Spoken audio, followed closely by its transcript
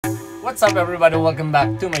What's up everybody, welcome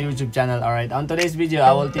back to my YouTube channel. Alright, on today's video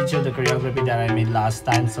I will teach you the choreography that I made last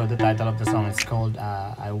time. So the title of the song is called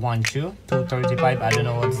I Want You 235. I don't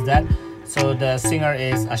know what's that. So the singer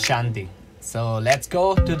is Ashanti. So let's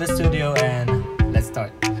go to the studio and let's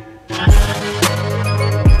start.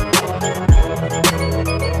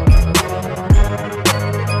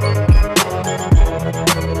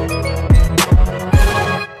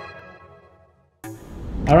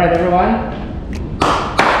 Alright everyone,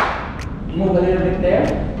 move a little bit there.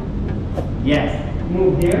 Yes,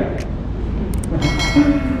 move here.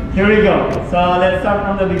 Here we go. So let's start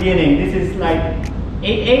from the beginning. This is like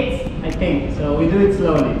 8/8, I think. So we do it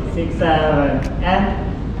slowly. 6, 7,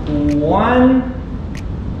 and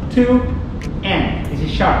 1, 2, and. This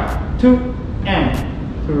is sharp. 2, and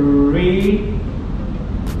 3,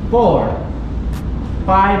 4,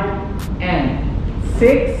 5, and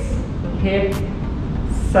 6. Hip.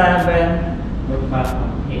 7, look back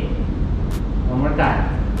on 8. One more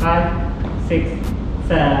time. 5, 6,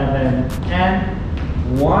 7,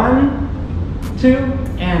 and 1, 2,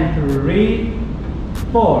 and 3,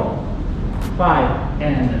 4, 5,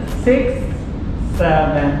 and 6,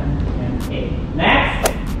 7, and 8.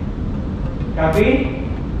 Next. Copy.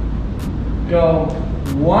 Go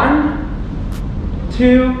 1,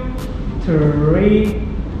 2, 3,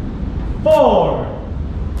 4,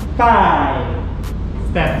 5.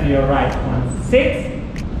 Step to your right on 6,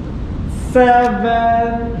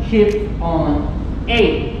 7, hip on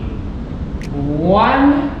 8,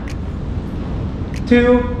 1,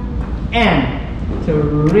 2, and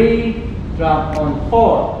 3, drop on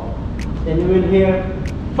 4. Then you will hear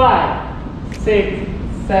 5, 6,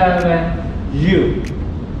 7, U,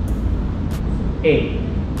 8.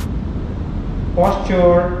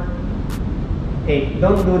 Posture 8.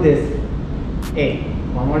 Don't do this. 8.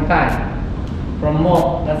 One more time. From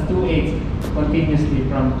more, let's do 8 continuously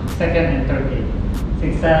from second and third 8.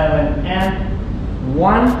 6, 7, and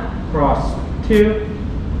 1, cross, 2,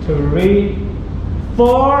 3,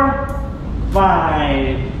 4,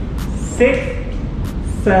 5, 6,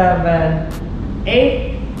 7,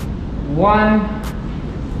 8, 1,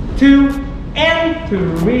 2, and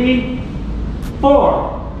 3,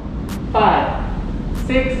 4, 5,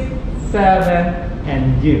 6, 7,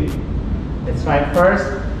 and U. Let's try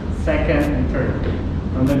first, second, and third.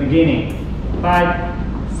 From the beginning. 5,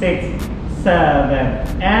 6,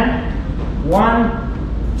 7, and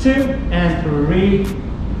 1, 2, and 3,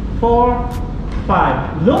 4,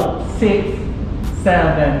 5. Look, 6,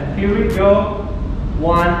 7. Here we go.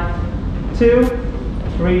 1, 2,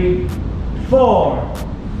 3, 4,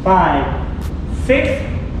 5, 6,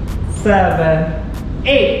 7,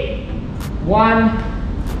 8. 1,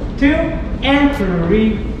 2, and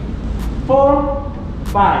 3, 4,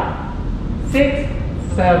 5, 6,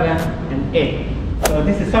 7, and 8. So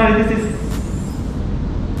this is 7,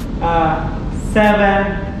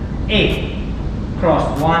 8.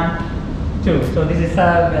 Cross 1, 2. So this is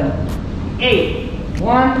 7, 8.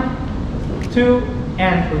 1, 2,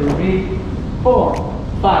 and 3, 4,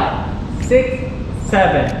 5, 6,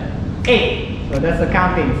 7, 8. So that's the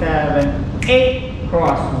counting. 7, 8.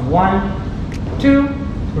 Cross 1, 2,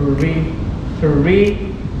 3,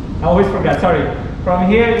 3. I always forgot. Sorry. From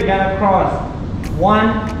here, you gotta cross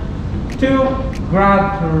 1, 2,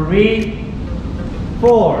 grab 3,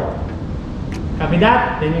 4. Copy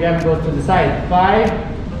that? Then you gotta go to the side. 5,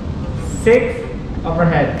 6,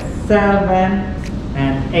 overhead. 7,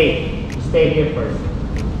 and 8. Stay here first.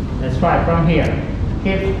 Let's try from here.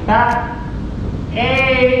 Hip back.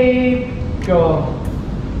 8. Go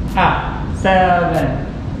up. 7,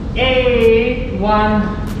 8.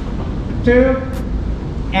 1, 2,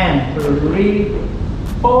 and 3,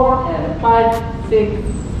 4, and 5, 6.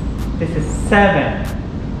 This is 7.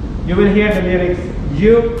 You will hear the lyrics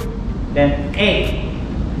U, then 8.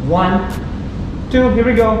 1, 2, here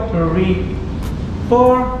we go. 3,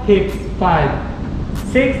 4, hips, 5,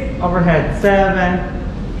 6, overhead, 7,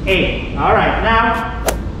 8. Alright, now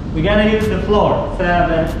we're gonna use the floor.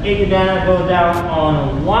 7, 8, you're gonna go down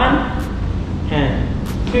on 1 and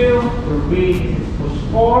 2, 3, this is push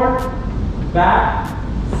forward, back,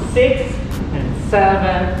 6 and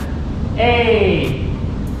 7, 8.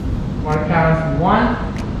 More counts. 1,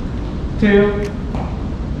 2.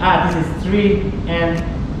 This is 3 and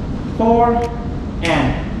 4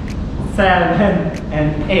 and 7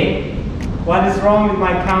 and 8. What is wrong with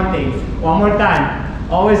my countings? One more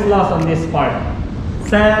time. Always lost on this part.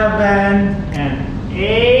 7 and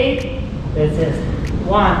 8. This is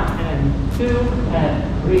 1 and 2 and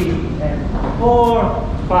 3 and 4,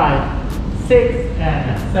 5, 6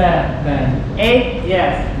 and 7, 8.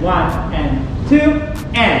 Yes, 1 and 2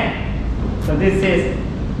 and. So this is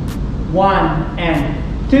 1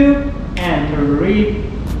 and 2 and 3,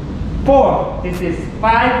 4. This is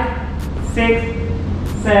 5, 6,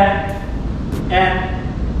 7,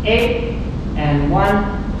 and 8, and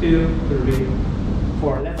 1, 2, 3,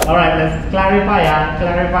 4. Alright, let's clarify.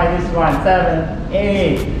 Clarify this one. 7,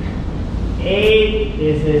 8. 8.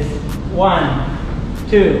 This is 1,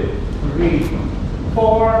 2, 3,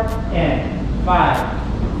 4, and 5,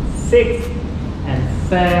 6, and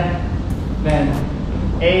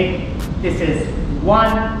 7, 8. This is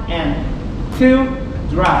 1 and 2.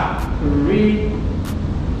 Drop. 3,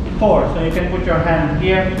 4. So you can put your hand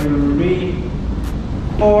here. 3,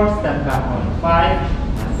 4. Step back on 5,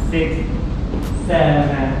 6,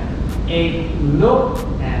 7, 8. Look,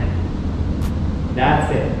 and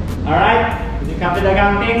that's it. Alright? Did you copy the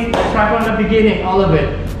counting? Let's try from the beginning, all of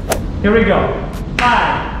it. Here we go.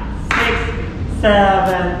 5, 6,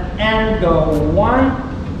 7, and go. 1,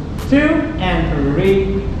 2, and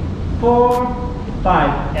 3, 4,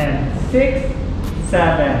 5, and 6,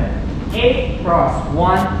 7, 8. Cross.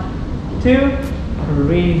 1, 2,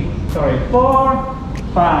 3, 4,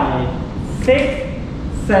 5, 6,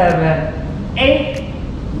 7, 8.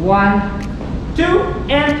 1, 2,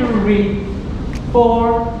 and 3,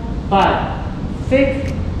 4, 5,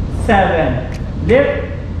 6, 7. Lift.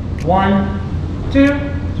 1, 2,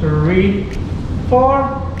 3,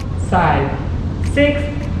 4, 5, 6,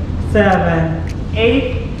 7,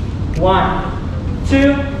 8. 1,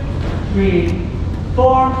 2, 3,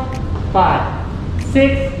 4, 5,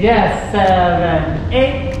 6. Yes, 7,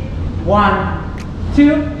 8. 1,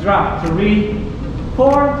 2. Drop. 3,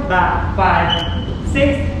 4. Back. 5,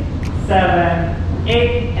 6, 7,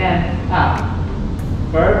 8, and up.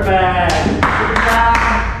 Perfect. Good job.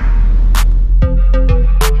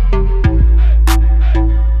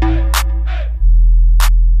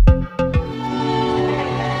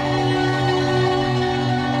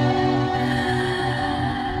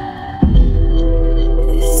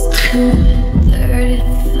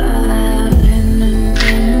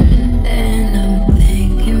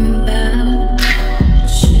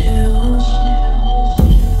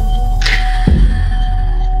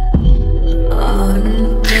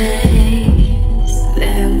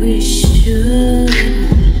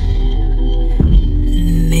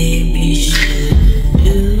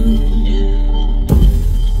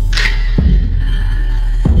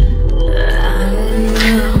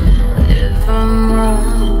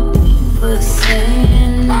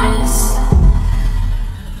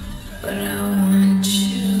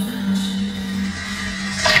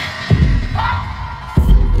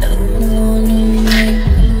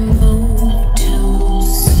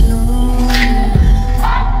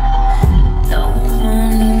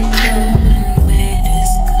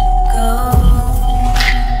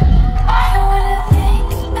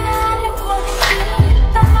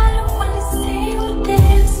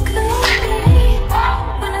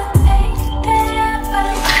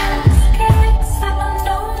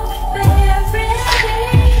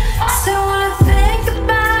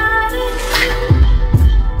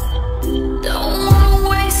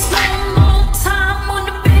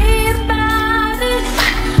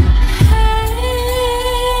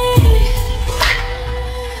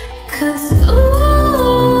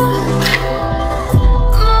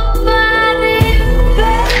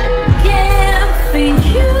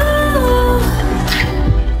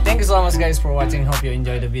 Guys for watching. Hope you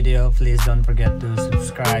enjoyed the video. Please don't forget to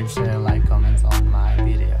subscribe, share, like, comments on my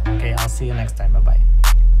video. Okay, I'll see you next time. Bye bye.